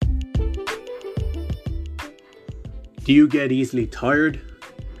Do you get easily tired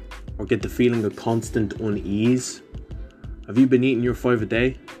or get the feeling of constant unease? Have you been eating your 5 a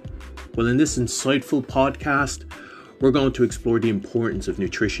day? Well, in this insightful podcast, we're going to explore the importance of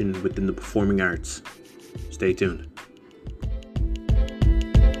nutrition within the performing arts. Stay tuned.